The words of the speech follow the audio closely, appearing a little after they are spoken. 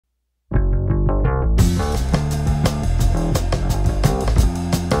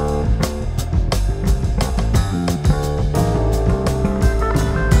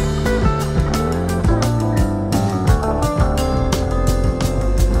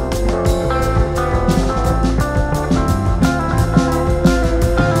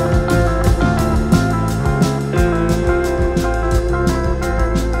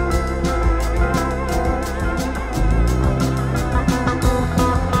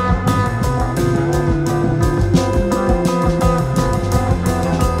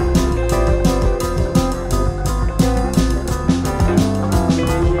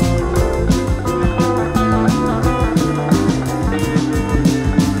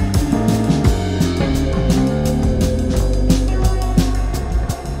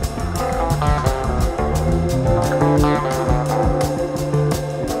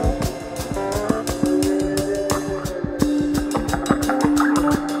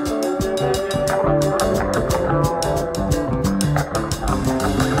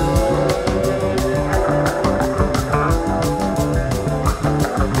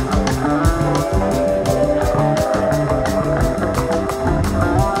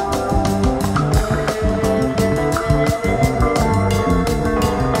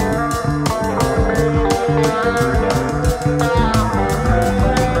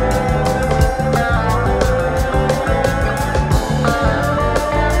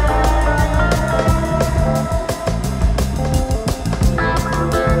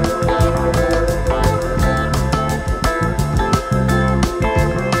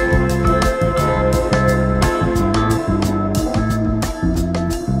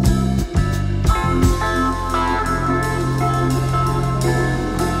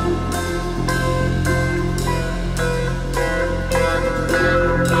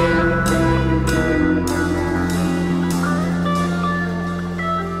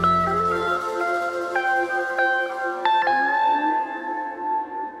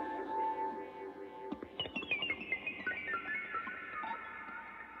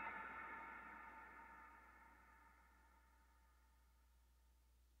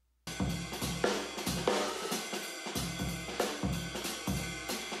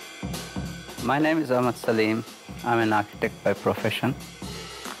My name is Ahmad Salim. I'm an architect by profession.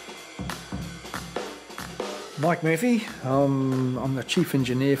 Mike Murphy. I'm the chief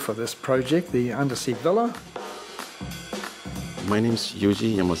engineer for this project, the undersea villa. My name is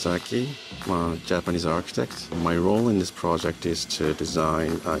Yuji Yamazaki. I'm a Japanese architect. My role in this project is to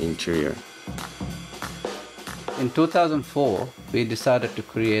design interior. In 2004, we decided to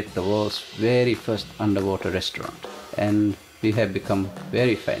create the world's very first underwater restaurant, and we have become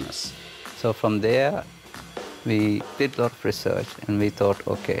very famous. So from there, we did a lot of research, and we thought,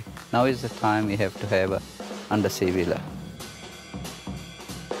 okay, now is the time we have to have an undersea villa.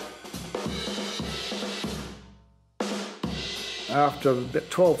 After about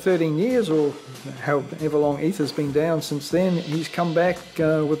 12, 13 years, or however long Ether's been down since then, he's come back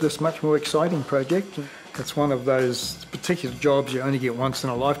with this much more exciting project. It's one of those particular jobs you only get once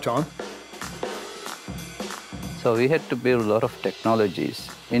in a lifetime. So we had to build a lot of technologies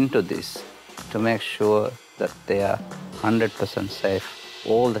into this to make sure that they are 100% safe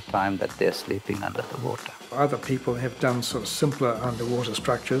all the time that they're sleeping under the water. Other people have done sort of simpler underwater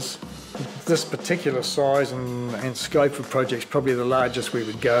structures. This particular size and scope of project is probably the largest we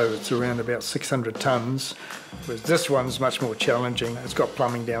would go. It's around about 600 tonnes, whereas this one's much more challenging. It's got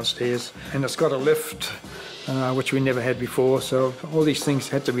plumbing downstairs and it's got a lift, which we never had before. So all these things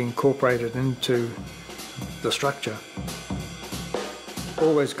had to be incorporated into the structure.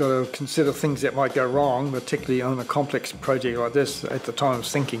 Always got to consider things that might go wrong, particularly on a complex project like this at the time of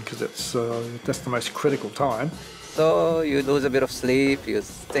thinking, because that's the most critical time. So you lose a bit of sleep, you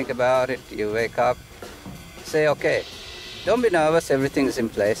think about it, you wake up, say, okay, don't be nervous, everything is in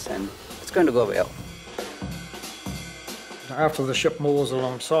place and it's going to go well. After the ship moors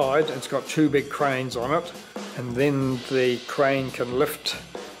alongside, it's got two big cranes on it, and then the crane can lift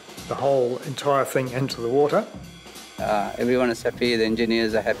the whole entire thing into the water. Everyone is happy, the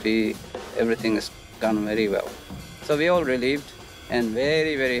engineers are happy, everything is gone very well. So we all relieved and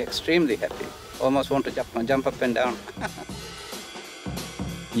very, very extremely happy. Almost want to jump up and down.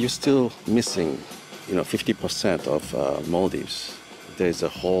 You're still missing, 50% of Maldives. There's a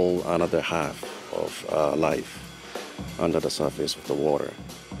whole another half of life under the surface of the water.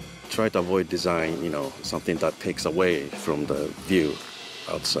 Try to avoid design, something that takes away from the view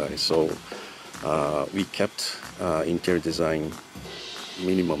outside. So we kept interior design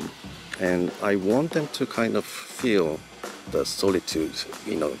minimum, and I want them to kind of feel the solitude,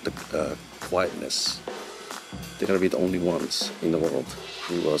 the quietness. They're gonna be the only ones in the world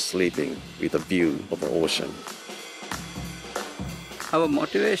who are sleeping with a view of the ocean. Our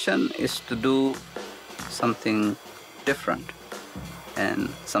motivation is to do something different and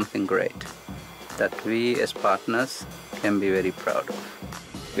something great that we as partners can be very proud of.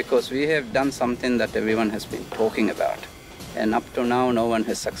 Because we have done something that everyone has been talking about, and up to now no one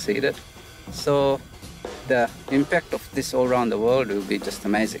has succeeded. So the impact of this all around the world will be just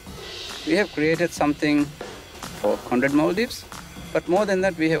amazing. We have created something for 100 Maldives, but more than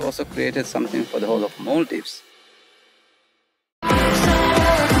that we have also created something for the whole of Maldives.